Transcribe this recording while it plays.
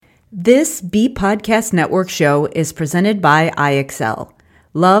This B Podcast Network show is presented by IXL.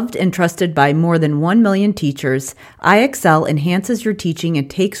 Loved and trusted by more than 1 million teachers, IXL enhances your teaching and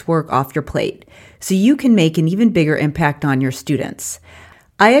takes work off your plate, so you can make an even bigger impact on your students.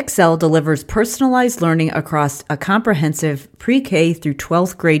 IXL delivers personalized learning across a comprehensive pre-K through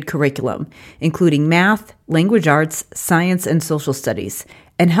 12th grade curriculum, including math, language arts, science, and social studies,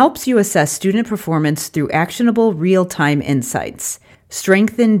 and helps you assess student performance through actionable real-time insights.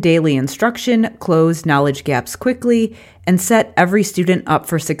 Strengthen daily instruction, close knowledge gaps quickly, and set every student up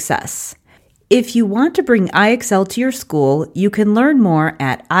for success. If you want to bring IXL to your school, you can learn more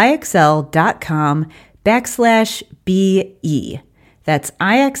at ixl.com/BE. That's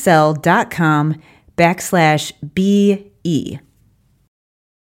ixl.com/BE.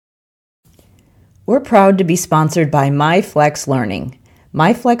 We're proud to be sponsored by MyFlex Learning.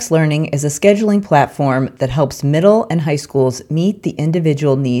 MyFlex Learning is a scheduling platform that helps middle and high schools meet the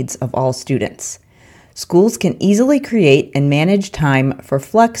individual needs of all students. Schools can easily create and manage time for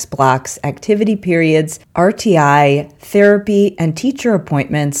flex blocks, activity periods, RTI, therapy, and teacher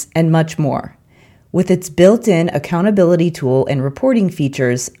appointments, and much more. With its built-in accountability tool and reporting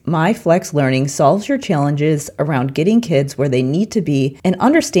features, MyFlex Learning solves your challenges around getting kids where they need to be and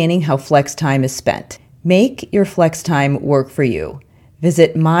understanding how flex time is spent. Make your flex time work for you.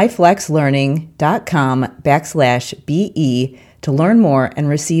 Visit myflexlearning.com/BE to learn more and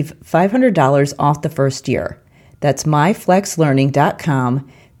receive $500 off the first year. That's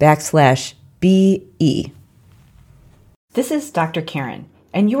myflexlearning.com/BE. This is Dr. Karen,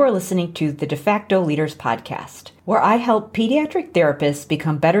 and you are listening to the De Facto Leaders Podcast, where I help pediatric therapists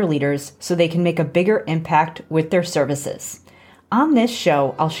become better leaders so they can make a bigger impact with their services. On this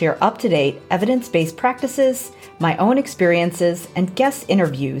show, I'll share up-to-date, evidence-based practices, my own experiences, and guest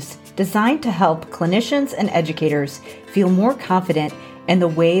interviews designed to help clinicians and educators feel more confident in the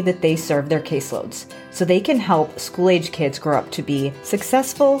way that they serve their caseloads, so they can help school-age kids grow up to be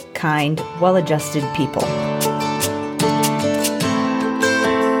successful, kind, well-adjusted people.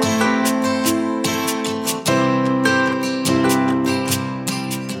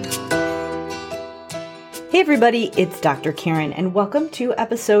 Hey everybody, it's Dr. Karen, and welcome to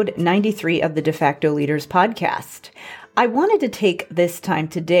episode 93 of the De Facto Leaders Podcast. I wanted to take this time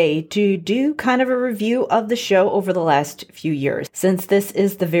today to do kind of a review of the show over the last few years. Since this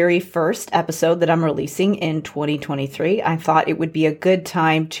is the very first episode that I'm releasing in 2023, I thought it would be a good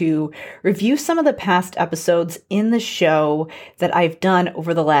time to review some of the past episodes in the show that I've done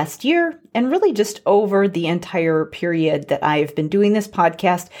over the last year and really just over the entire period that I've been doing this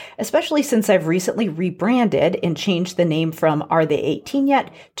podcast, especially since I've recently rebranded and changed the name from Are They 18 Yet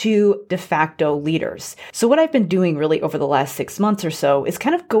to De Facto Leaders. So what I've been doing really over the last 6 months or so is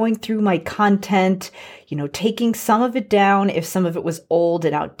kind of going through my content, taking some of it down if some of it was old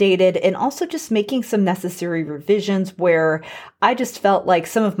and outdated, and also just making some necessary revisions where I just felt like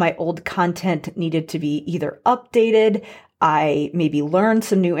some of my old content needed to be either updated, I maybe learned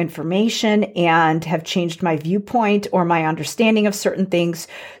some new information and have changed my viewpoint or my understanding of certain things.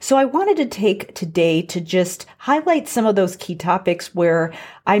 So I wanted to take today to just highlight some of those key topics where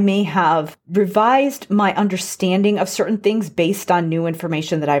I may have revised my understanding of certain things based on new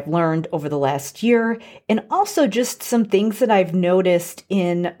information that I've learned over the last year, and also just some things that I've noticed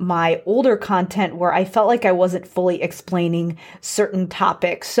in my older content where I felt like I wasn't fully explaining certain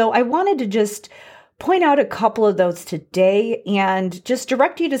topics. So I wanted to just point out a couple of those today and just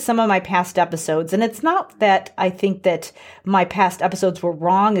direct you to some of my past episodes. And it's not that I think that my past episodes were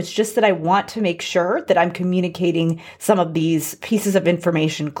wrong. It's just that I want to make sure that I'm communicating some of these pieces of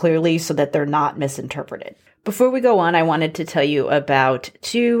information clearly so that they're not misinterpreted. Before we go on, I wanted to tell you about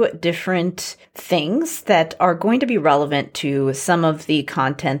two different things that are going to be relevant to some of the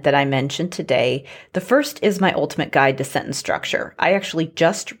content that I mentioned today. The first is my ultimate guide to sentence structure. I actually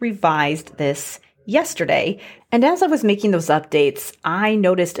just revised this yesterday. And as I was making those updates, I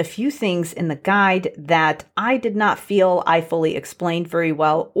noticed a few things in the guide that I did not feel I fully explained very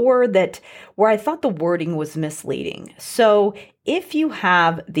well, or that where I thought the wording was misleading. So if you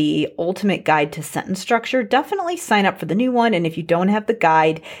have the ultimate guide to sentence structure, definitely sign up for the new one. And if you don't have the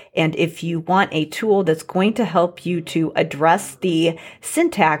guide, and if you want a tool that's going to help you to address the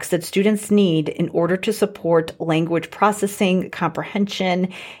syntax that students need in order to support language processing, comprehension,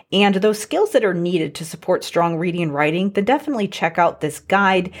 and those skills that are needed to support strong reading and writing, then definitely check out this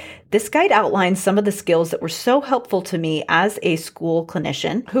guide. This guide outlines some of the skills that were so helpful to me as a school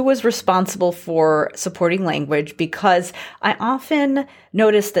clinician who was responsible for supporting language, because I often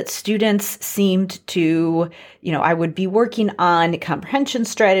noticed that students seemed to, I would be working on comprehension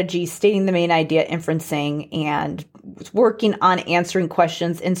strategies, stating the main idea, inferencing, and was working on answering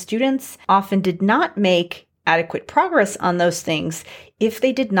questions, and students often did not make adequate progress on those things if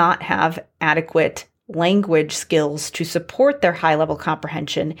they did not have adequate language skills to support their high-level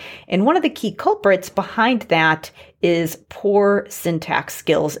comprehension. And one of the key culprits behind that is poor syntax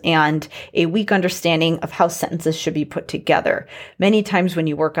skills and a weak understanding of how sentences should be put together. Many times when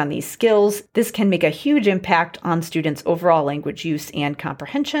you work on these skills, this can make a huge impact on students' overall language use and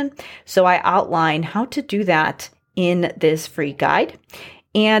comprehension. So I outline how to do that in this free guide.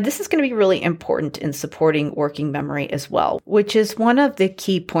 And this is going to be really important in supporting working memory as well, which is one of the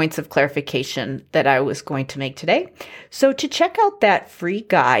key points of clarification that I was going to make today. So to check out that free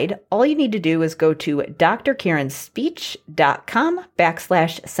guide, all you need to do is go to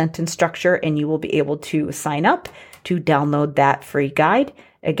drkarenspeech.com/sentence structure, and you will be able to sign up to download that free guide.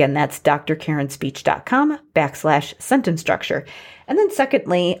 Again, that's drkarenspeech.com/sentence structure. And then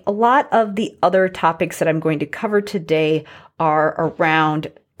secondly, a lot of the other topics that I'm going to cover today are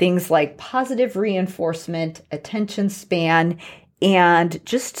around things like positive reinforcement, attention span, and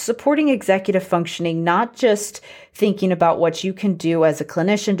just supporting executive functioning, not just thinking about what you can do as a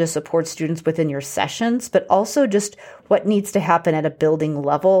clinician to support students within your sessions, but also just what needs to happen at a building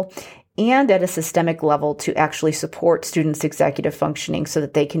level and at a systemic level to actually support students' executive functioning so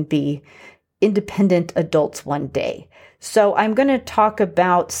that they can be independent adults one day. So I'm going to talk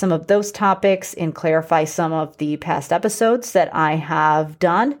about some of those topics and clarify some of the past episodes that I have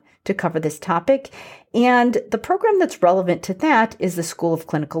done to cover this topic. And the program that's relevant to that is the School of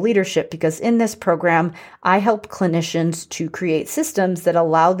Clinical Leadership, because in this program, I help clinicians to create systems that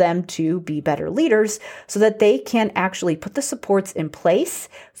allow them to be better leaders so that they can actually put the supports in place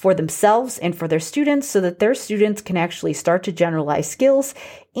for themselves and for their students so that their students can actually start to generalize skills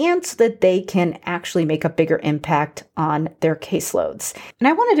and so that they can actually make a bigger impact on their caseloads. And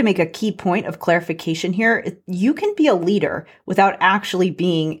I wanted to make a key point of clarification here. You can be a leader without actually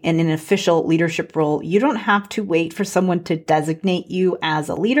being in an official leadership role. You don't have to wait for someone to designate you as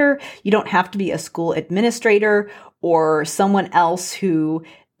a leader. You don't have to be a school administrator or someone else who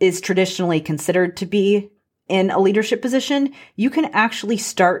is traditionally considered to be in a leadership position. You can actually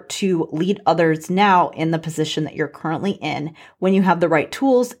start to lead others now in the position that you're currently in when you have the right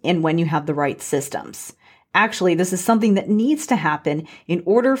tools and when you have the right systems. Actually, this is something that needs to happen in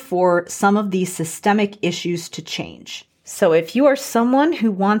order for some of these systemic issues to change. So if you are someone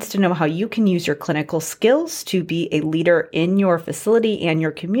who wants to know how you can use your clinical skills to be a leader in your facility and your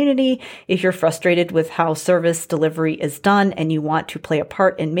community, if you're frustrated with how service delivery is done and you want to play a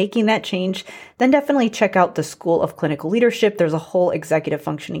part in making that change, then definitely check out the School of Clinical Leadership. There's a whole executive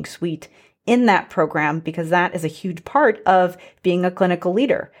functioning suite in that program because that is a huge part of being a clinical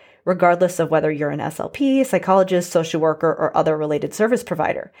leader, regardless of whether you're an SLP, psychologist, social worker, or other related service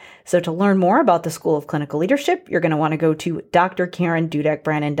provider. So to learn more about the School of Clinical Leadership, you're going to want to go to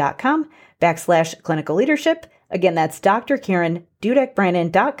drkarendudekbrannon.com/clinical leadership. Again, that's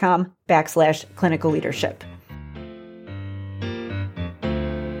drkarendudekbrannon.com/clinical leadership.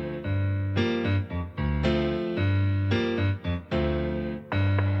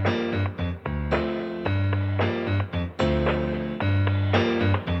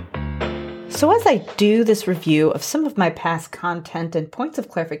 So as I do this review of some of my past content and points of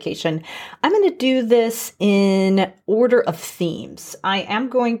clarification, I'm going to do this in order of themes. I am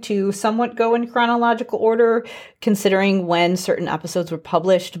going to somewhat go in chronological order, considering when certain episodes were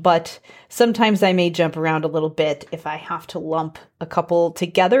published, but sometimes I may jump around a little bit if I have to lump a couple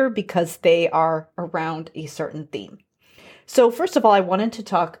together because they are around a certain theme. So first of all, I wanted to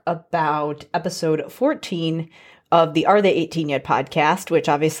talk about episode 14 of the Are They 18 Yet podcast, which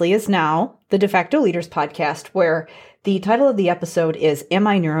obviously is now the De Facto Leaders podcast, where the title of the episode is Am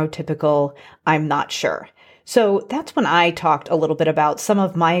I Neurotypical? I'm Not Sure. So that's when I talked a little bit about some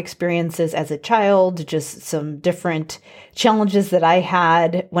of my experiences as a child, just some different challenges that I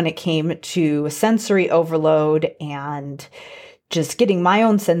had when it came to sensory overload and just getting my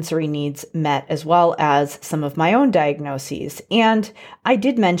own sensory needs met, as well as some of my own diagnoses. And I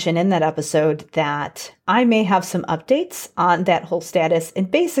did mention in that episode that I may have some updates on that whole status.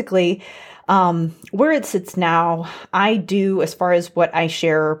 And basically, where it sits now, I do, as far as what I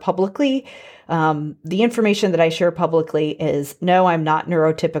share publicly, the information that I share publicly is, no, I'm not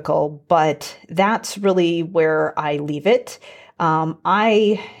neurotypical, but that's really where I leave it.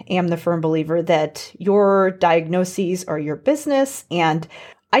 I am the firm believer that your diagnoses are your business. And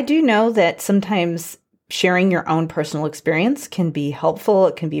I do know that sometimes sharing your own personal experience can be helpful.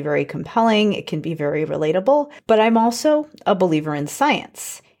 It can be very compelling. It can be very relatable. But I'm also a believer in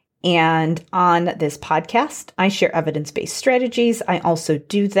science. And on this podcast, I share evidence-based strategies. I also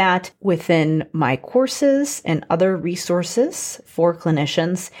do that within my courses and other resources for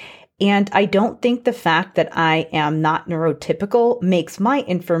clinicians. And I don't think the fact that I am not neurotypical makes my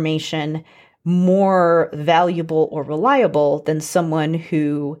information more valuable or reliable than someone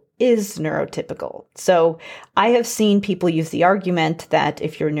who is neurotypical. So I have seen people use the argument that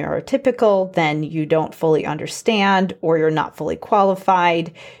if you're neurotypical, then you don't fully understand or you're not fully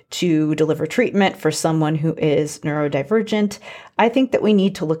qualified to deliver treatment for someone who is neurodivergent. I think that we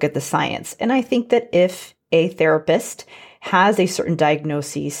need to look at the science. And I think that if a therapist has a certain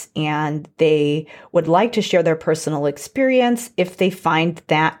diagnosis and they would like to share their personal experience, if they find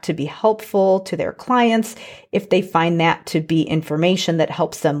that to be helpful to their clients, if they find that to be information that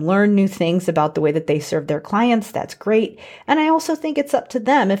helps them learn new things about the way that they serve their clients, that's great. And I also think it's up to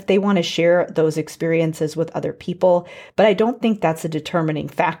them if they want to share those experiences with other people. But I don't think that's a determining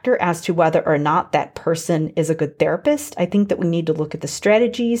factor as to whether or not that person is a good therapist. I think that we need to look at the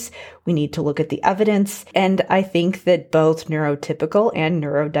strategies. We need to look at the evidence. And I think that both neurotypical and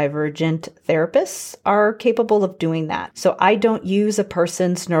neurodivergent therapists are capable of doing that. So I don't use a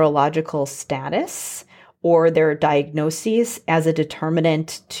person's neurological status or their diagnoses as a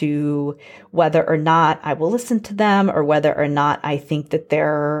determinant to whether or not I will listen to them or whether or not I think that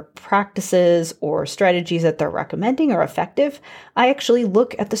their practices or strategies that they're recommending are effective. I actually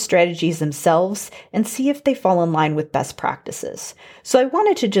look at the strategies themselves and see if they fall in line with best practices. So I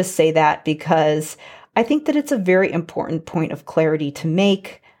wanted to just say that because I think that it's a very important point of clarity to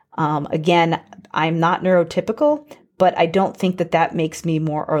make. Again, I'm not neurotypical, but I don't think that that makes me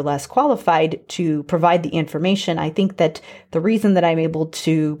more or less qualified to provide the information. I think that the reason that I'm able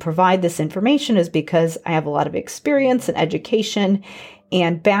to provide this information is because I have a lot of experience and education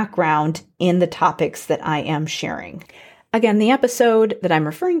and background in the topics that I am sharing. Again, the episode that I'm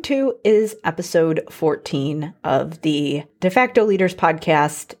referring to is episode 14 of the De Facto Leaders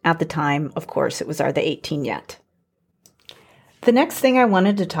podcast. At the time, of course, it was the 18 yet. The next thing I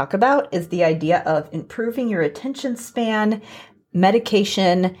wanted to talk about is the idea of improving your attention span,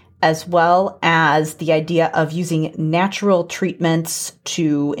 medication, as well as the idea of using natural treatments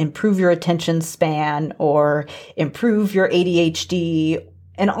to improve your attention span or improve your ADHD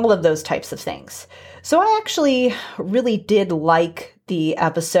and all of those types of things. So I actually really did like the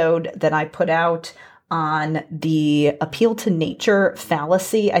episode that I put out on the appeal to nature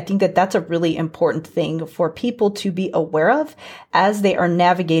fallacy. I think that that's a really important thing for people to be aware of as they are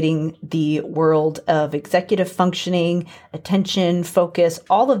navigating the world of executive functioning, attention, focus,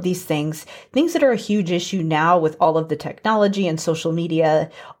 all of these things that are a huge issue now with all of the technology and social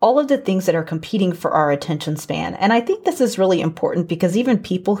media, all of the things that are competing for our attention span. And I think this is really important because even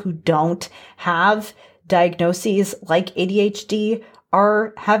people who don't have diagnoses like ADHD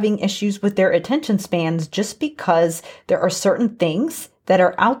are having issues with their attention spans just because there are certain things that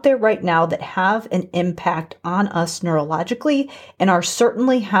are out there right now that have an impact on us neurologically and are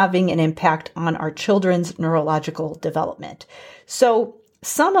certainly having an impact on our children's neurological development. So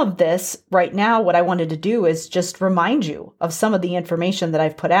some of this right now, what I wanted to do is just remind you of some of the information that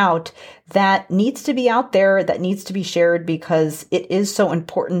I've put out that needs to be out there, that needs to be shared because it is so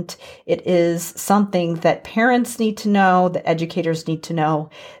important. It is something that parents need to know, that educators need to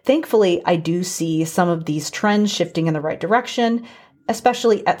know. Thankfully, I do see some of these trends shifting in the right direction,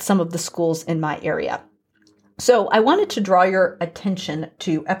 especially at some of the schools in my area. So I wanted to draw your attention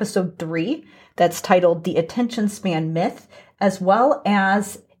to episode 3 that's titled The Attention Span Myth, as well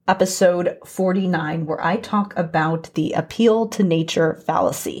as episode 49, where I talk about the appeal to nature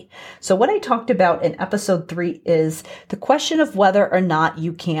fallacy. So what I talked about in episode 3 is the question of whether or not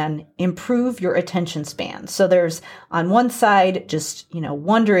you can improve your attention span. So there's on one side, just,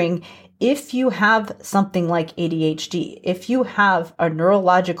 wondering if you have something like ADHD, if you have a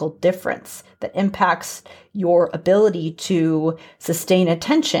neurological difference that impacts your ability to sustain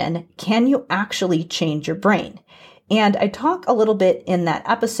attention, can you actually change your brain? And I talk a little bit in that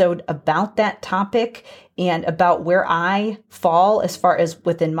episode about that topic and about where I fall as far as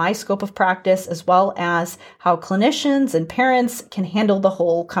within my scope of practice, as well as how clinicians and parents can handle the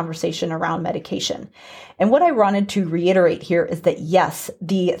whole conversation around medication. And what I wanted to reiterate here is that yes,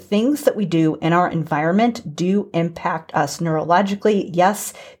 the things that we do in our environment do impact us neurologically.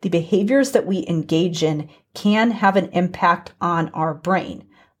 Yes, the behaviors that we engage in can have an impact on our brain.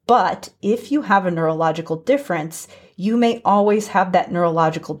 But if you have a neurological difference, you may always have that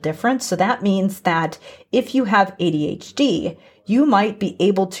neurological difference. So that means that if you have ADHD, you might be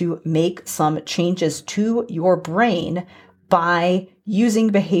able to make some changes to your brain by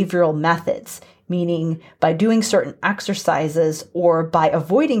using behavioral methods, meaning by doing certain exercises or by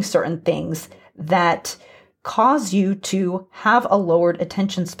avoiding certain things that cause you to have a lowered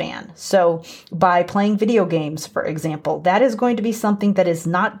attention span. So by playing video games, for example, that is going to be something that is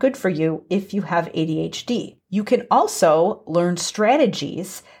not good for you if you have ADHD. You can also learn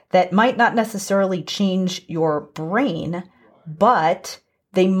strategies that might not necessarily change your brain, but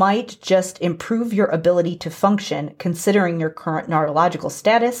they might just improve your ability to function considering your current neurological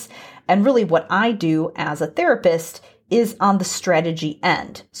status. And really what I do as a therapist is on the strategy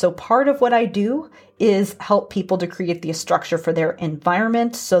end. So part of what I do is help people to create the structure for their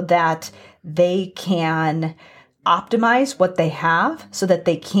environment so that they can optimize what they have, so that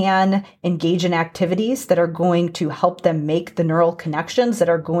they can engage in activities that are going to help them make the neural connections that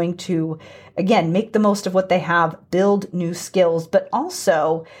are going to, again, make the most of what they have, build new skills, but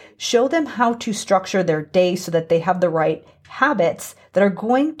also show them how to structure their day so that they have the right habits that are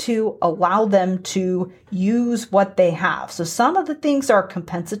going to allow them to use what they have. So some of the things are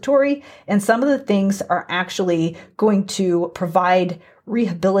compensatory and some of the things are actually going to provide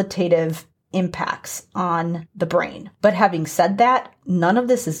rehabilitative impacts on the brain. But having said that, none of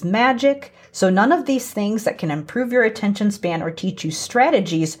this is magic. So none of these things that can improve your attention span or teach you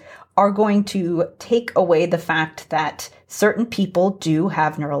strategies are going to take away the fact that certain people do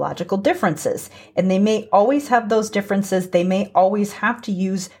have neurological differences, and they may always have those differences. They may always have to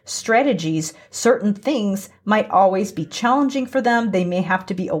use strategies. Certain things might always be challenging for them. They may have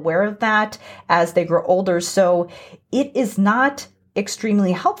to be aware of that as they grow older. So it is not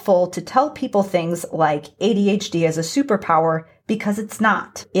extremely helpful to tell people things like ADHD as a superpower, because it's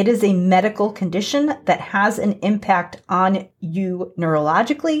not. It is a medical condition that has an impact on you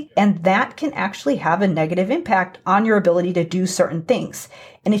neurologically, and that can actually have a negative impact on your ability to do certain things.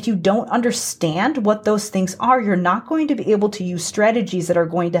 And if you don't understand what those things are, you're not going to be able to use strategies that are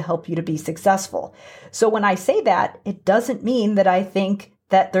going to help you to be successful. So when I say that, it doesn't mean that I think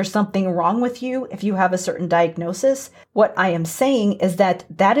that there's something wrong with you if you have a certain diagnosis. What I am saying is that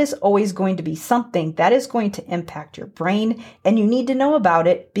that is always going to be something that is going to impact your brain, and you need to know about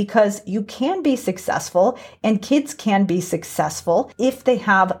it because you can be successful and kids can be successful if they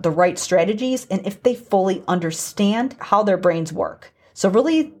have the right strategies and if they fully understand how their brains work. So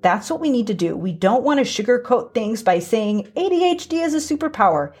really, that's what we need to do. We don't want to sugarcoat things by saying ADHD is a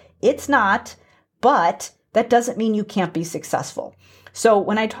superpower. It's not, but that doesn't mean you can't be successful. So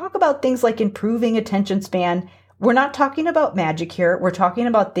when I talk about things like improving attention span, we're not talking about magic here. We're talking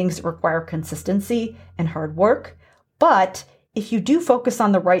about things that require consistency and hard work. But if you do focus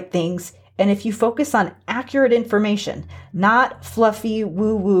on the right things, and if you focus on accurate information, not fluffy,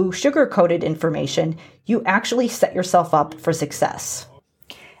 woo-woo, sugar-coated information, you actually set yourself up for success.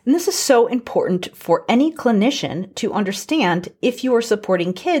 And this is so important for any clinician to understand if you are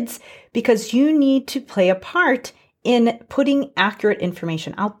supporting kids, because you need to play a part in putting accurate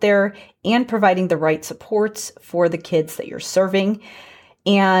information out there and providing the right supports for the kids that you're serving.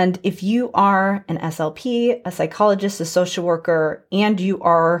 And if you are an SLP, a psychologist, a social worker, and you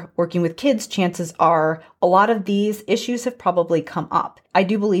are working with kids, chances are a lot of these issues have probably come up. I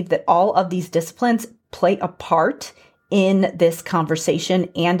do believe that all of these disciplines play a part in this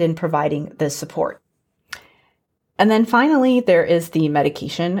conversation and in providing the support. And then finally, there is the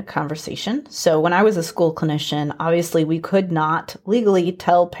medication conversation. So when I was a school clinician, obviously we could not legally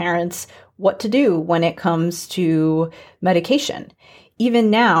tell parents what to do when it comes to medication.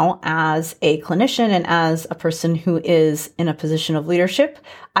 Even now, as a clinician and as a person who is in a position of leadership,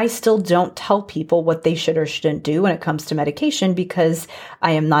 I still don't tell people what they should or shouldn't do when it comes to medication because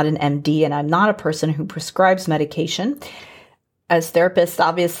I am not an MD and I'm not a person who prescribes medication. As therapists,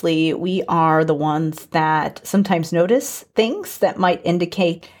 obviously, we are the ones that sometimes notice things that might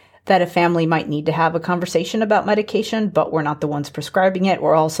indicate that a family might need to have a conversation about medication, but we're not the ones prescribing it.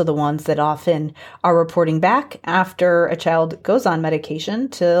 We're also the ones that often are reporting back after a child goes on medication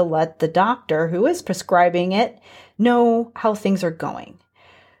to let the doctor who is prescribing it know how things are going.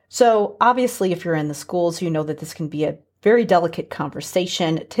 So obviously, if you're in the schools, you know that this can be a very delicate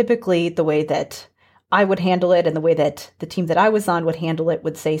conversation. Typically, the way that I would handle it and the way that the team that I was on would handle it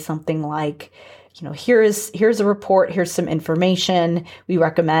would say something like, here's a report, here's some information. We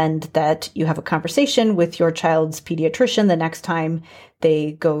recommend that you have a conversation with your child's pediatrician the next time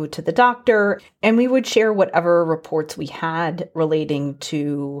they go to the doctor. And we would share whatever reports we had relating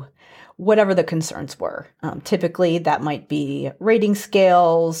to whatever the concerns were. Typically, that might be rating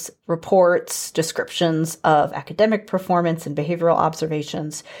scales, reports, descriptions of academic performance and behavioral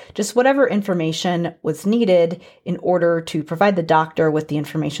observations, just whatever information was needed in order to provide the doctor with the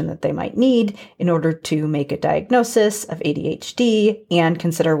information that they might need in order to make a diagnosis of ADHD and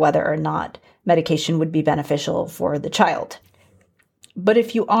consider whether or not medication would be beneficial for the child. But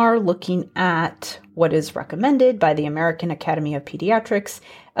if you are looking at what is recommended by the American Academy of Pediatrics,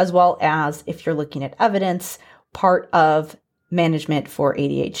 as well as if you're looking at evidence, part of management for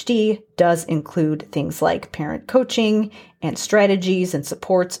ADHD does include things like parent coaching and strategies and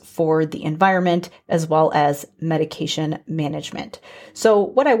supports for the environment, as well as medication management. So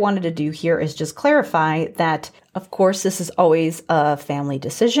what I wanted to do here is just clarify that, of course, this is always a family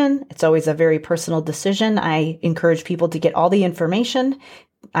decision. It's always a very personal decision. I encourage people to get all the information.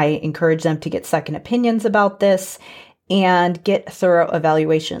 I encourage them to get second opinions about this and get thorough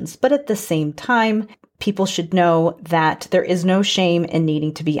evaluations. But at the same time, people should know that there is no shame in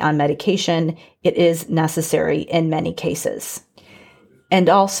needing to be on medication. It is necessary in many cases. And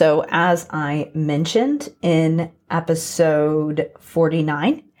also, as I mentioned in episode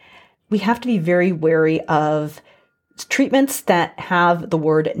 49, we have to be very wary of treatments that have the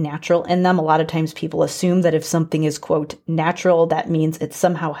word natural in them. A lot of times people assume that if something is, quote, natural, that means it's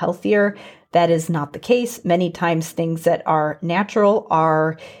somehow healthier. That is not the case. Many times things that are natural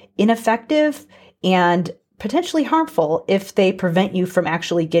are ineffective and potentially harmful if they prevent you from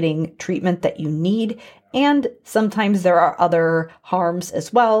actually getting treatment that you need. And sometimes there are other harms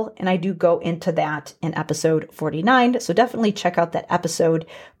as well. And I do go into that in episode 49. So definitely check out that episode.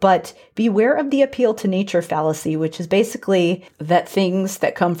 But beware of the appeal to nature fallacy, which is basically that things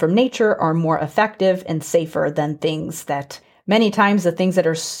that come from nature are more effective and safer than things that many times the things that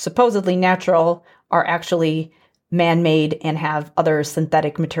are supposedly natural are actually man-made and have other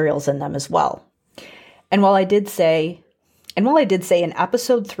synthetic materials in them as well. And while I did say in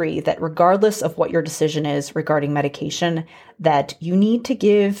episode 3 that regardless of what your decision is regarding medication, that you need to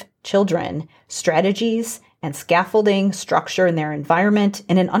give children strategies and scaffolding, structure in their environment,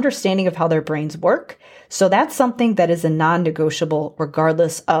 and an understanding of how their brains work. So that's something that is a non-negotiable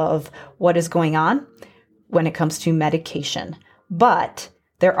regardless of what is going on when it comes to medication. But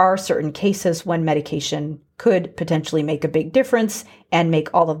there are certain cases when medication could potentially make a big difference and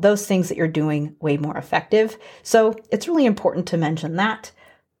make all of those things that you're doing way more effective. So it's really important to mention that.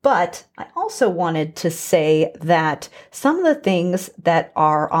 But I also wanted to say that some of the things that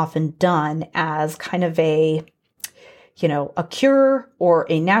are often done as kind of a cure or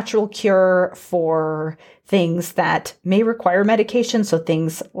a natural cure for things that may require medication. So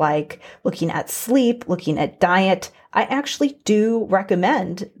things like looking at sleep, looking at diet. I actually do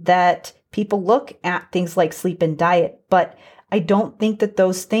recommend that people look at things like sleep and diet, but I don't think that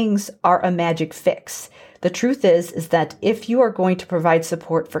those things are a magic fix. The truth is that if you are going to provide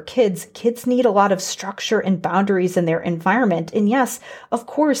support for kids need a lot of structure and boundaries in their environment. And yes, of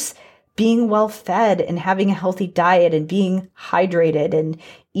course, being well fed and having a healthy diet and being hydrated and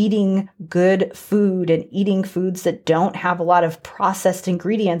eating good food and eating foods that don't have a lot of processed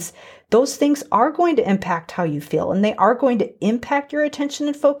ingredients, those things are going to impact how you feel and they are going to impact your attention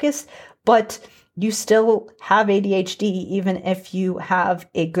and focus, but you still have ADHD. Even if you have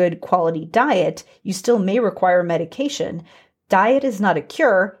a good quality diet, you still may require medication. Diet is not a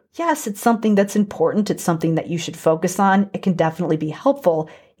cure. Yes, it's something that's important. It's something that you should focus on. It can definitely be helpful.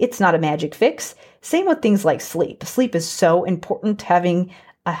 It's not a magic fix. Same with things like sleep. Sleep is so important. Having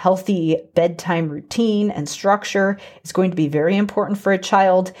a healthy bedtime routine and structure is going to be very important for a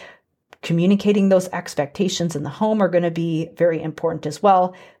child. Communicating those expectations in the home are going to be very important as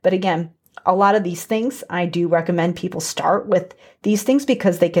well. But again, a lot of these things, I do recommend people start with these things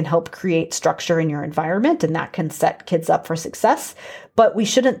because they can help create structure in your environment and that can set kids up for success. But we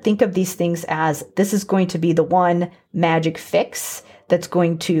shouldn't think of these things as this is going to be the one magic fix that's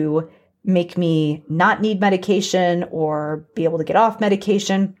going to make me not need medication or be able to get off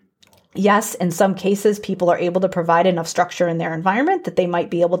medication. Yes, in some cases, people are able to provide enough structure in their environment that they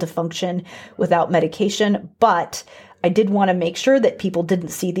might be able to function without medication. But I did want to make sure that people didn't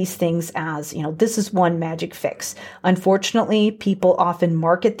see these things as, this is one magic fix. Unfortunately, people often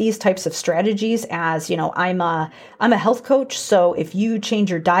market these types of strategies as, I'm a health coach. So if you change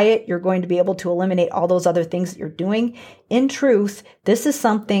your diet, you're going to be able to eliminate all those other things that you're doing. In truth, this is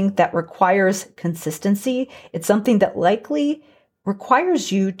something that requires consistency. It's something that likely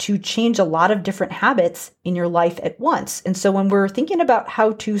requires you to change a lot of different habits in your life at once. And so when we're thinking about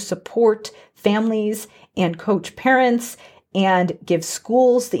how to support families and coach parents and give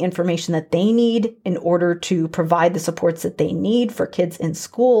schools the information that they need in order to provide the supports that they need for kids in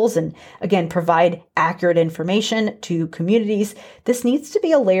schools, and again, provide accurate information to communities, this needs to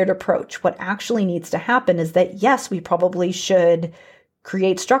be a layered approach. What actually needs to happen is that, yes, we probably should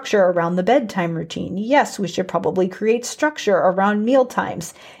create structure around the bedtime routine. Yes, we should probably create structure around meal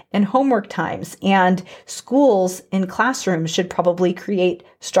times and homework times. And schools and classrooms should probably create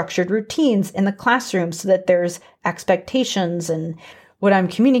structured routines in the classroom so that there's expectations. And what I'm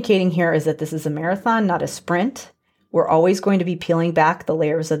communicating here is that this is a marathon, not a sprint. We're always going to be peeling back the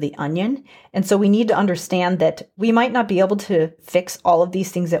layers of the onion. And so we need to understand that we might not be able to fix all of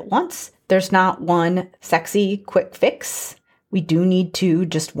these things at once. There's not one sexy, quick fix. We do need to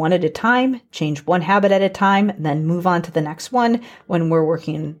just one at a time, change one habit at a time, then move on to the next one when we're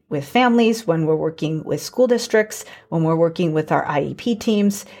working with families, when we're working with school districts, when we're working with our IEP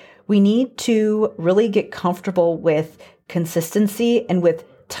teams. We need to really get comfortable with consistency and with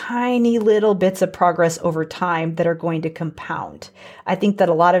tiny little bits of progress over time that are going to compound. I think that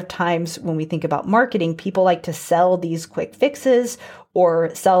a lot of times when we think about marketing, people like to sell these quick fixes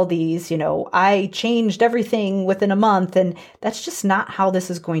or sell these, I changed everything within a month. And that's just not how this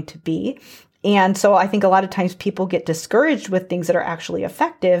is going to be. And so I think a lot of times people get discouraged with things that are actually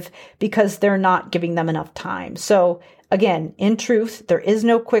effective because they're not giving them enough time. So again, in truth, there is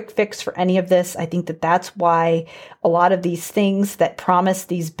no quick fix for any of this. I think that that's why a lot of these things that promise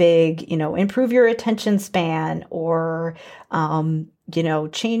these big, improve your attention span or,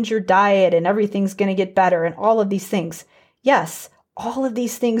 change your diet and everything's going to get better and all of these things. Yes, all of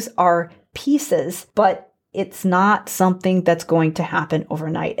these things are pieces, but it's not something that's going to happen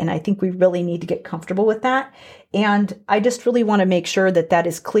overnight. And I think we really need to get comfortable with that. And I just really want to make sure that that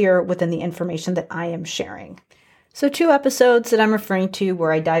is clear within the information that I am sharing. So 2 episodes that I'm referring to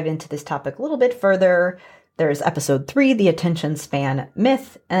where I dive into this topic a little bit further. There's episode 3, the attention span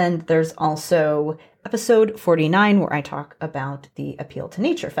myth, and there's also episode 49 where I talk about the appeal to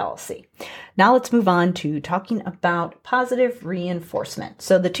nature fallacy. Now let's move on to talking about positive reinforcement.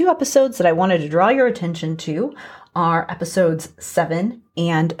 So the 2 episodes that I wanted to draw your attention to are episodes 7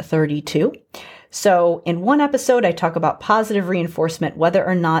 and 32. So in one episode, I talk about positive reinforcement, whether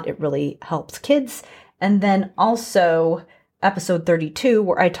or not it really helps kids. And then also episode 32,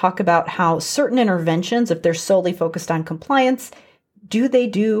 where I talk about how certain interventions, if they're solely focused on compliance, do they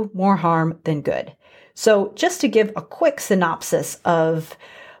do more harm than good? So just to give a quick synopsis of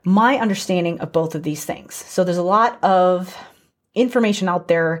my understanding of both of these things. So there's a lot of information out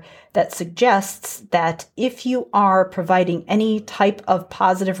there that suggests that if you are providing any type of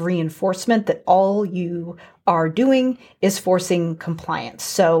positive reinforcement, that all you are doing is forcing compliance.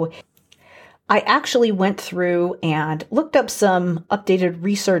 So I actually went through and looked up some updated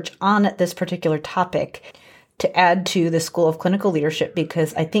research on this particular topic to add to the School of Clinical Leadership,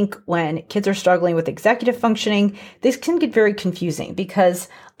 because I think when kids are struggling with executive functioning, this can get very confusing because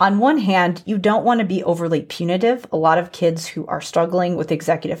on one hand, you don't want to be overly punitive. A lot of kids who are struggling with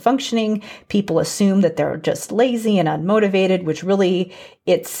executive functioning, people assume that they're just lazy and unmotivated, which really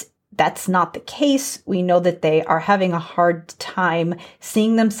that's not the case. We know that they are having a hard time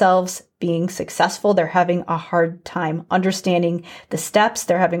seeing themselves being successful. They're having a hard time understanding the steps.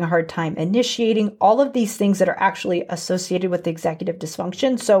 They're having a hard time initiating all of these things that are actually associated with executive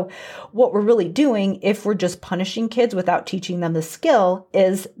dysfunction. So what we're really doing, if we're just punishing kids without teaching them the skill,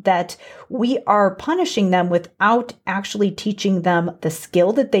 is that we are punishing them without actually teaching them the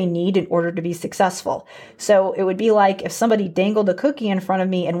skill that they need in order to be successful. So it would be like if somebody dangled a cookie in front of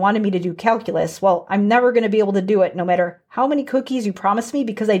me and wanted me to do calculus. Well, I'm never going to be able to do it no matter how many cookies you promise me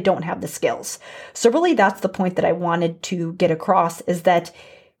because I don't have the skills. So really that's the point that I wanted to get across, is that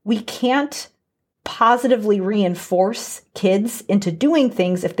we can't positively reinforce kids into doing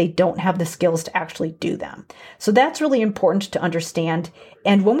things if they don't have the skills to actually do them. So that's really important to understand.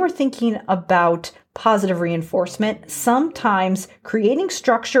 And when we're thinking about positive reinforcement, sometimes creating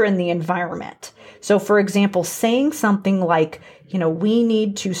structure in the environment. So for example, saying something like, we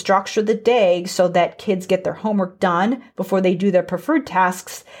need to structure the day so that kids get their homework done before they do their preferred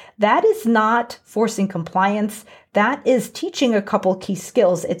tasks. That is not forcing compliance. That is teaching a couple key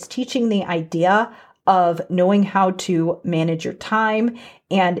skills. It's teaching the idea of knowing how to manage your time.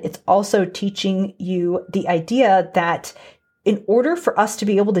 And it's also teaching you the idea that in order for us to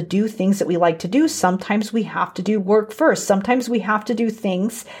be able to do things that we like to do, sometimes we have to do work first. Sometimes we have to do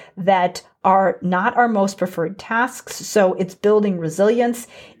things that are not our most preferred tasks. So it's building resilience.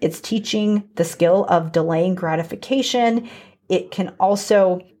 It's teaching the skill of delaying gratification. It can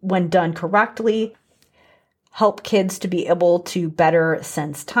also, when done correctly, help kids to be able to better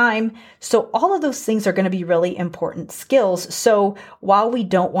sense time. So all of those things are going to be really important skills. So while we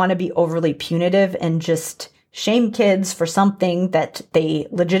don't want to be overly punitive and just shame kids for something that they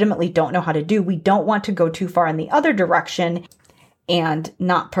legitimately don't know how to do, we don't want to go too far in the other direction and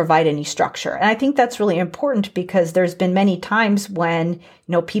not provide any structure. And I think that's really important because there's been many times when,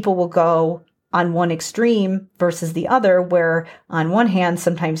 people will go on one extreme versus the other, where on one hand,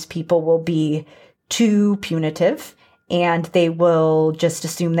 sometimes people will be too punitive and they will just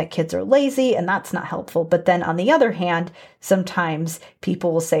assume that kids are lazy, and that's not helpful. But then on the other hand, sometimes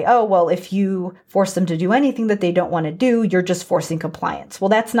people will say, oh, well, if you force them to do anything that they don't want to do, you're just forcing compliance. Well,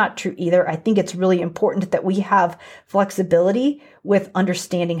 that's not true either. I think it's really important that we have flexibility with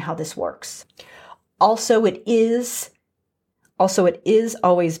understanding how this works. Also, it is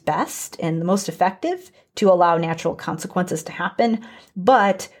always best and the most effective to allow natural consequences to happen.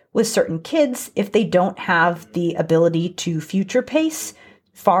 But with certain kids, if they don't have the ability to future pace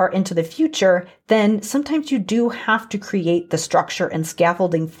far into the future, then sometimes you do have to create the structure and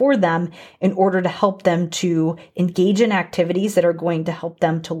scaffolding for them in order to help them to engage in activities that are going to help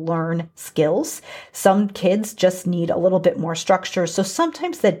them to learn skills. Some kids just need a little bit more structure. So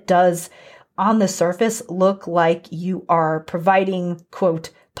sometimes that does, on the surface, look like you are providing,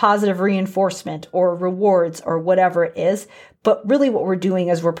 quote, positive reinforcement or rewards or whatever it is. But really what we're doing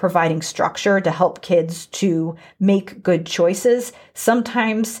is we're providing structure to help kids to make good choices.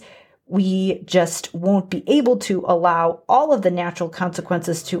 Sometimes we just won't be able to allow all of the natural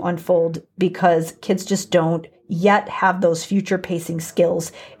consequences to unfold because kids just don't yet have those future pacing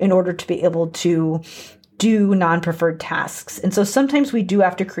skills in order to be able to do non-preferred tasks. And so sometimes we do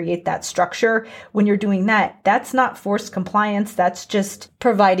have to create that structure. When you're doing that, that's not forced compliance. That's just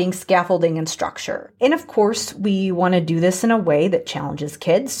providing scaffolding and structure. And of course, we want to do this in a way that challenges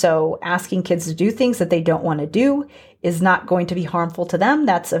kids. So asking kids to do things that they don't want to do is not going to be harmful to them.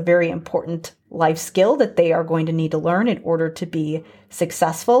 That's a very important life skill that they are going to need to learn in order to be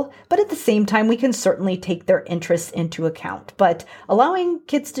successful. But at the same time, we can certainly take their interests into account. But allowing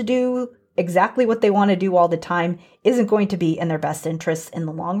kids to do exactly what they want to do all the time isn't going to be in their best interests in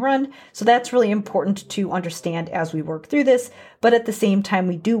the long run. So that's really important to understand as we work through this. But at the same time,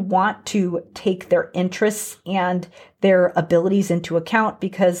 we do want to take their interests and their abilities into account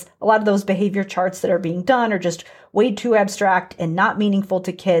because a lot of those behavior charts that are being done are just way too abstract and not meaningful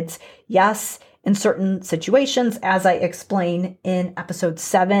to kids. Yes, in certain situations, as I explain in episode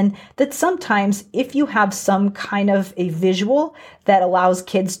 7, that sometimes if you have some kind of a visual that allows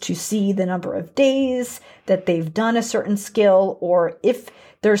kids to see the number of days that they've done a certain skill, or if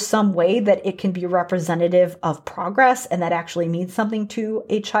there's some way that it can be representative of progress and that actually means something to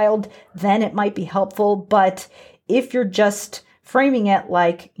a child, then it might be helpful. But if you're just framing it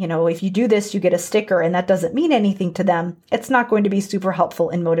like, if you do this, you get a sticker and that doesn't mean anything to them, it's not going to be super helpful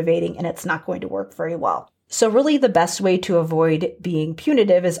and motivating and it's not going to work very well. So really the best way to avoid being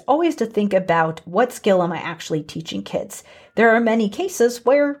punitive is always to think about what skill am I actually teaching kids? There are many cases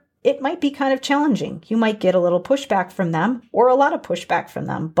where it might be kind of challenging. You might get a little pushback from them or a lot of pushback from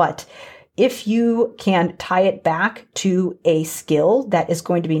them, but if you can tie it back to a skill that is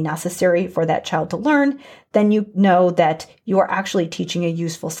going to be necessary for that child to learn, then you know that you are actually teaching a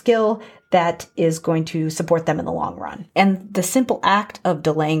useful skill that is going to support them in the long run. And the simple act of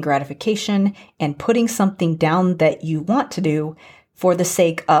delaying gratification and putting something down that you want to do for the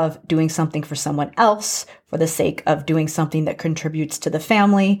sake of doing something for someone else, for the sake of doing something that contributes to the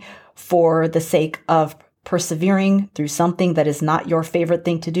family, for the sake of persevering through something that is not your favorite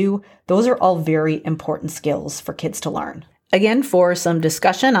thing to do, those are all very important skills for kids to learn. Again, for some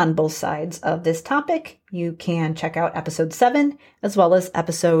discussion on both sides of this topic, you can check out episode 7 as well as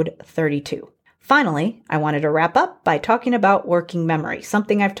episode 32. Finally, I wanted to wrap up by talking about working memory,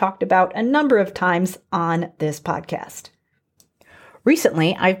 something I've talked about a number of times on this podcast.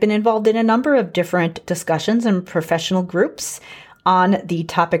 Recently, I've been involved in a number of different discussions and professional groups on the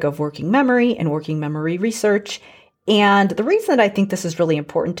topic of working memory and working memory research. And the reason that I think this is really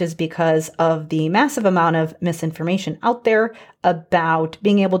important is because of the massive amount of misinformation out there about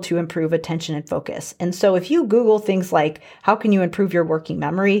being able to improve attention and focus. And so if you Google things like, how can you improve your working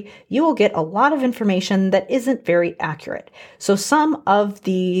memory, you will get a lot of information that isn't very accurate. So some of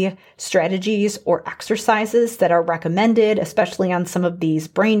the strategies or exercises that are recommended, especially on some of these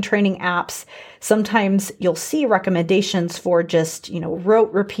brain training apps, sometimes you'll see recommendations for just,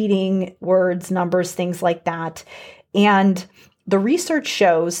 rote repeating words, numbers, things like that. And the research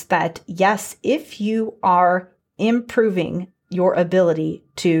shows that, yes, if you are improving your ability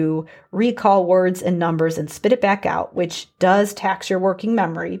to recall words and numbers and spit it back out, which does tax your working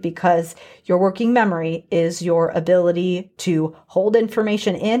memory because your working memory is your ability to hold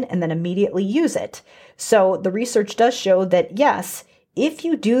information in and then immediately use it. So the research does show that, yes, if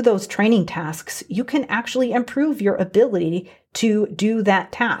you do those training tasks, you can actually improve your ability to do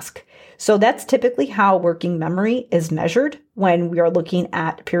that task. So that's typically how working memory is measured when we are looking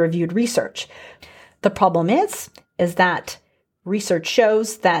at peer-reviewed research. The problem is that research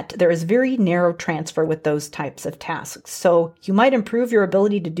shows that there is very narrow transfer with those types of tasks. So you might improve your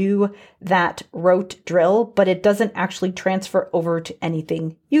ability to do that rote drill, but it doesn't actually transfer over to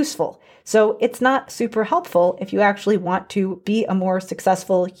anything useful. So it's not super helpful if you actually want to be a more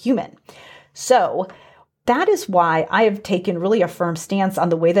successful human. So that is why I have taken really a firm stance on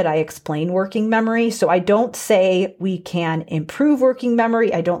the way that I explain working memory. So I don't say we can improve working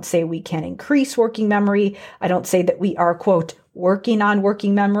memory. I don't say we can increase working memory. I don't say that we are, quote, working on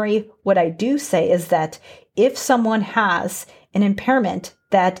working memory. What I do say is that if someone has an impairment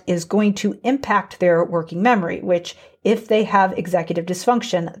that is going to impact their working memory, which if they have executive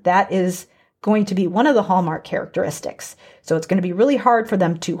dysfunction, that is going to be one of the hallmark characteristics. So it's going to be really hard for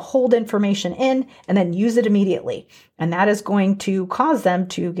them to hold information in and then use it immediately. And that is going to cause them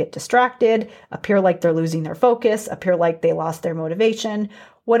to get distracted, appear like they're losing their focus, appear like they lost their motivation,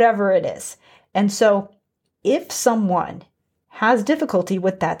 whatever it is. And so if someone has difficulty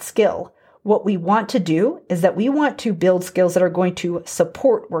with that skill, what we want to do is that we want to build skills that are going to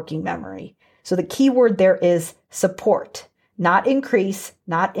support working memory. So the key word there is support, not increase,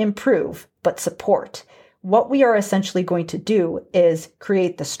 not improve, but support. What we are essentially going to do is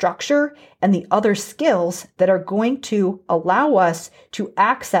create the structure and the other skills that are going to allow us to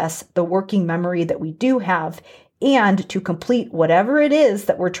access the working memory that we do have and to complete whatever it is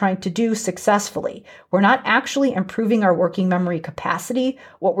that we're trying to do successfully. We're not actually improving our working memory capacity.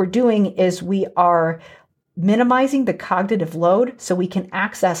 What we're doing is we are minimizing the cognitive load so we can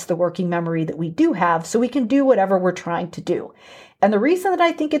access the working memory that we do have so we can do whatever we're trying to do. And the reason that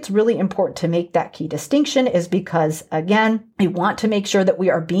I think it's really important to make that key distinction is because, again, we want to make sure that we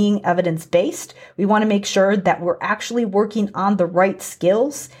are being evidence-based. We want to make sure that we're actually working on the right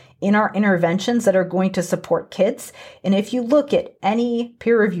skills in our interventions that are going to support kids. And if you look at any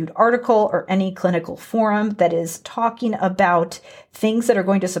peer-reviewed article or any clinical forum that is talking about things that are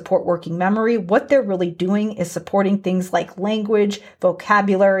going to support working memory, what they're really doing is supporting things like language,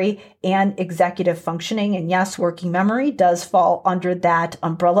 vocabulary, and executive functioning. And yes, working memory does fall under that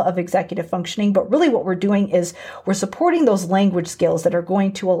umbrella of executive functioning, but really what we're doing is we're supporting those language skills that are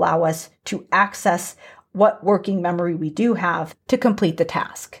going to allow us to access what working memory we do have to complete the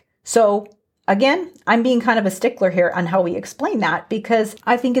task. So again, I'm being kind of a stickler here on how we explain that because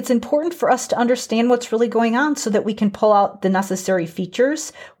I think it's important for us to understand what's really going on so that we can pull out the necessary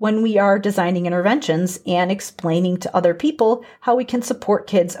features when we are designing interventions and explaining to other people how we can support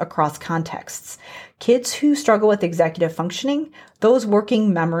kids across contexts. Kids who struggle with executive functioning, those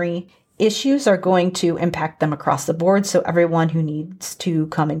working memory issues are going to impact them across the board. So everyone who needs to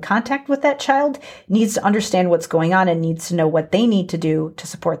come in contact with that child needs to understand what's going on and needs to know what they need to do to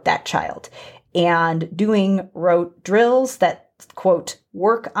support that child. And doing rote drills that, quote,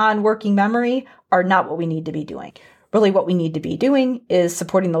 work on working memory are not what we need to be doing. Really what we need to be doing is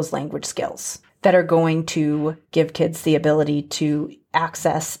supporting those language skills that are going to give kids the ability to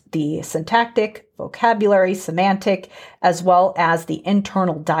access the syntactic, vocabulary, semantic, as well as the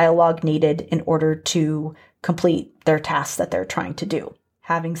internal dialogue needed in order to complete their tasks that they're trying to do.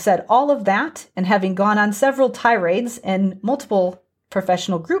 Having said all of that, and having gone on several tirades in multiple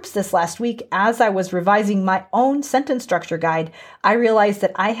professional groups this last week, as I was revising my own sentence structure guide, I realized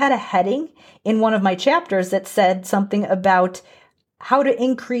that I had a heading in one of my chapters that said something about how to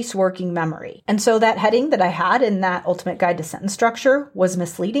increase working memory. And so that heading that I had in that Ultimate Guide to Sentence Structure was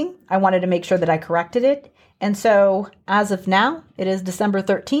misleading. I wanted to make sure that I corrected it. And so as of now, it is December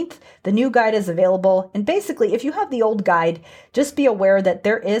 13th. The new guide is available. And basically, if you have the old guide, just be aware that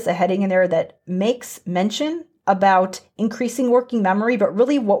there is a heading in there that makes mention about increasing working memory, but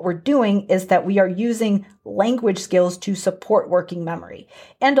really what we're doing is that we are using language skills to support working memory.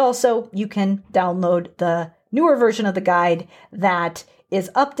 And also you can download the newer version of the guide that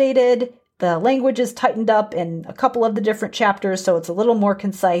is updated. The language is tightened up in a couple of the different chapters, so it's a little more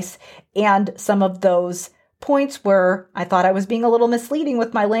concise. And some of those points where I thought I was being a little misleading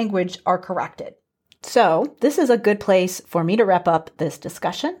with my language are corrected. So this is a good place for me to wrap up this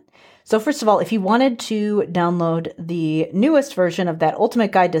discussion. So first of all, if you wanted to download the newest version of that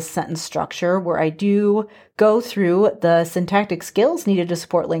Ultimate Guide to Sentence Structure, where I do go through the syntactic skills needed to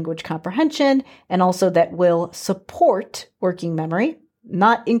support language comprehension, and also that will support working memory,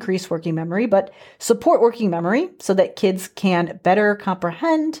 not increase working memory, but support working memory so that kids can better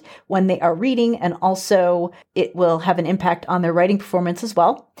comprehend when they are reading, and also it will have an impact on their writing performance as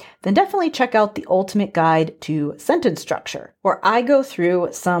well, then definitely check out the Ultimate Guide to Sentence Structure, where I go through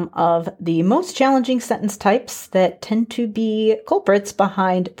some of the most challenging sentence types that tend to be culprits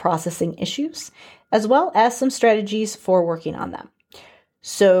behind processing issues, as well as some strategies for working on them.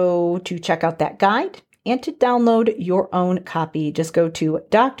 So to check out that guide and to download your own copy, just go to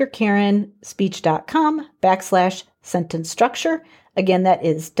drkarenspeech.com/sentence structure. Again, that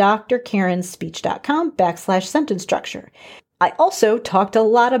is drkarenspeech.com/sentence structure. I also talked a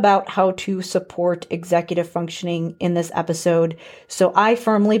lot about how to support executive functioning in this episode. So I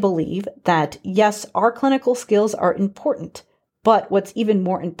firmly believe that yes, our clinical skills are important, but what's even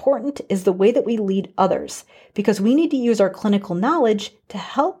more important is the way that we lead others, because we need to use our clinical knowledge to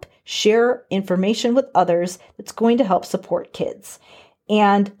help share information with others that's going to help support kids.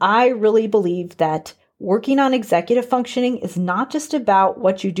 And I really believe that working on executive functioning is not just about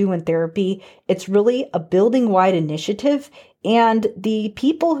what you do in therapy. It's really a building-wide initiative, and the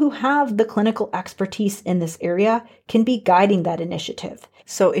people who have the clinical expertise in this area can be guiding that initiative.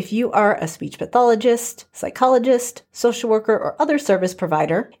 So if you are a speech pathologist, psychologist, social worker, or other service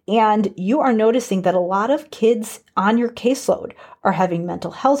provider, and you are noticing that a lot of kids on your caseload are having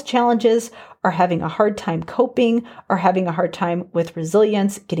mental health challenges, are having a hard time coping, are having a hard time with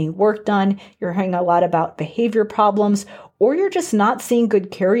resilience, getting work done, you're hearing a lot about behavior problems, or you're just not seeing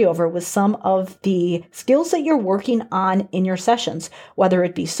good carryover with some of the skills that you're working on in your sessions, whether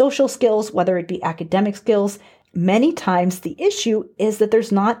it be social skills, whether it be academic skills. Many times the issue is that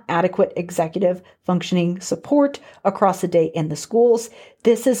there's not adequate executive functioning support across the day in the schools.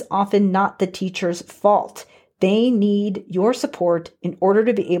 This is often not the teacher's fault. They need your support in order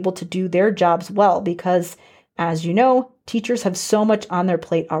to be able to do their jobs well, because as you know, teachers have so much on their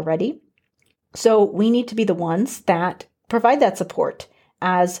plate already. So we need to be the ones that provide that support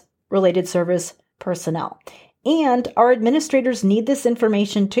as related service personnel. And our administrators need this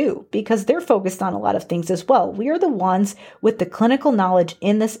information too, because they're focused on a lot of things as well. We are the ones with the clinical knowledge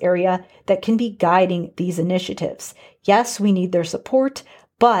in this area that can be guiding these initiatives. Yes, we need their support,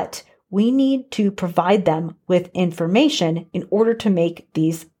 but we need to provide them with information in order to make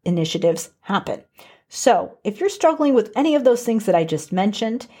these initiatives happen. So if you're struggling with any of those things that I just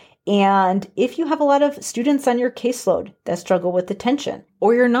mentioned, and if you have a lot of students on your caseload that struggle with attention,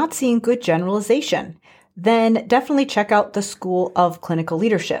 or you're not seeing good generalization, then definitely check out the School of Clinical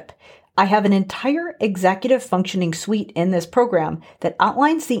Leadership. I have an entire executive functioning suite in this program that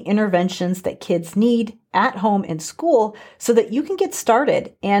outlines the interventions that kids need at home and school so that you can get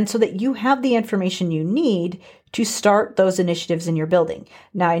started and so that you have the information you need to start those initiatives in your building.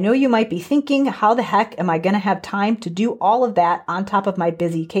 Now, I know you might be thinking, how the heck am I going to have time to do all of that on top of my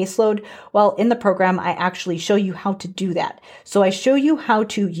busy caseload? Well, in the program, I actually show you how to do that. So I show you how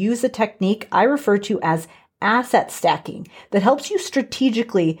to use a technique I refer to as asset stacking that helps you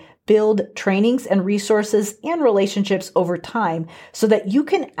strategically build trainings and resources and relationships over time so that you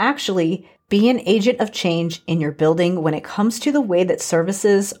can actually be an agent of change in your building when it comes to the way that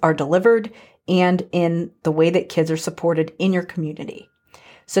services are delivered and in the way that kids are supported in your community.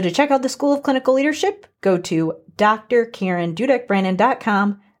 So to check out the School of Clinical Leadership, go to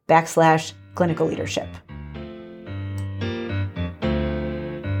drkarendudekbrannon.com/clinical leadership.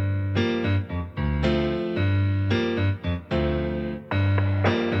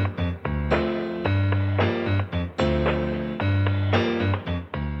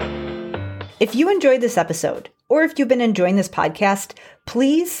 If you enjoyed this episode, or if you've been enjoying this podcast,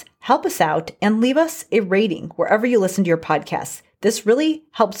 please help us out and leave us a rating wherever you listen to your podcasts. This really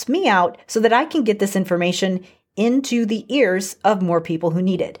helps me out so that I can get this information into the ears of more people who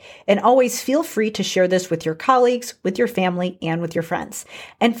need it. And always feel free to share this with your colleagues, with your family, and with your friends.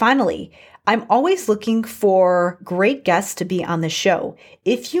 And finally, I'm always looking for great guests to be on the show.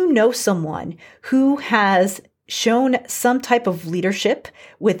 If you know someone who has shown some type of leadership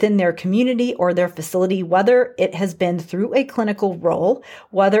within their community or their facility, whether it has been through a clinical role,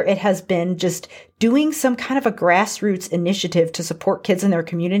 whether it has been just doing some kind of a grassroots initiative to support kids in their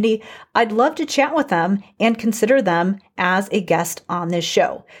community, I'd love to chat with them and consider them as a guest on this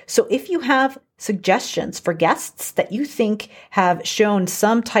show. So if you have suggestions for guests that you think have shown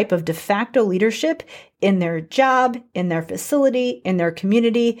some type of de facto leadership in their job, in their facility, in their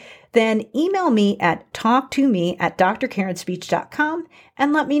community, then email me at talktome@drkarenspeech.com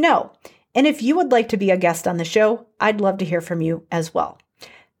and let me know. And if you would like to be a guest on the show, I'd love to hear from you as well.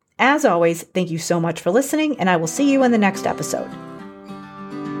 As always, thank you so much for listening, and I will see you in the next episode.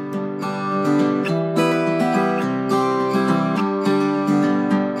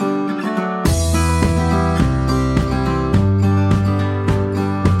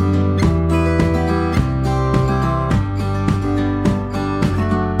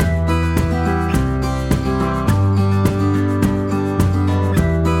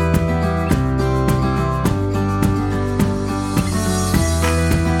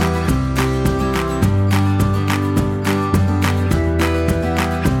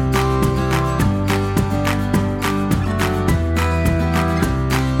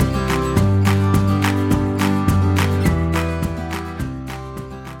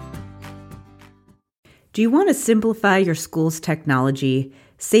 Do you want to simplify your school's technology,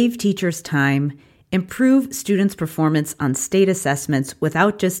 save teachers time, improve students' performance on state assessments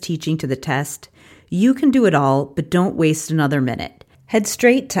without just teaching to the test? You can do it all, but don't waste another minute. Head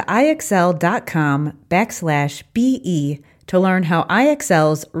straight to ixl.com/BE to learn how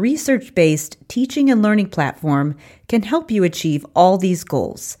IXL's research-based teaching and learning platform can help you achieve all these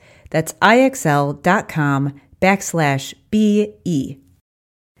goals. That's ixl.com/BE.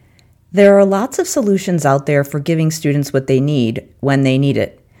 There are lots of solutions out there for giving students what they need when they need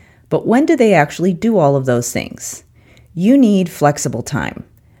it. But when do they actually do all of those things? You need flexible time.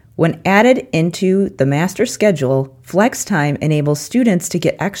 When added into the master schedule, flex time enables students to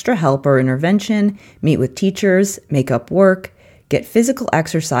get extra help or intervention, meet with teachers, make up work, get physical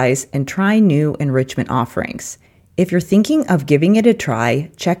exercise, and try new enrichment offerings. If you're thinking of giving it a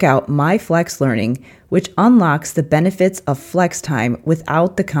try, check out My Flex Learning, which unlocks the benefits of flex time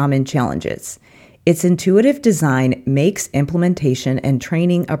without the common challenges. Its intuitive design makes implementation and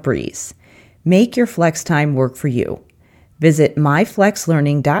training a breeze. Make your flex time work for you. Visit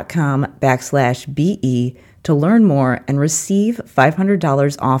myflexlearning.com/BE to learn more and receive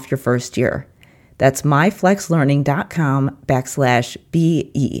 $500 off your first year. That's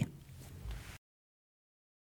myflexlearning.com/BE.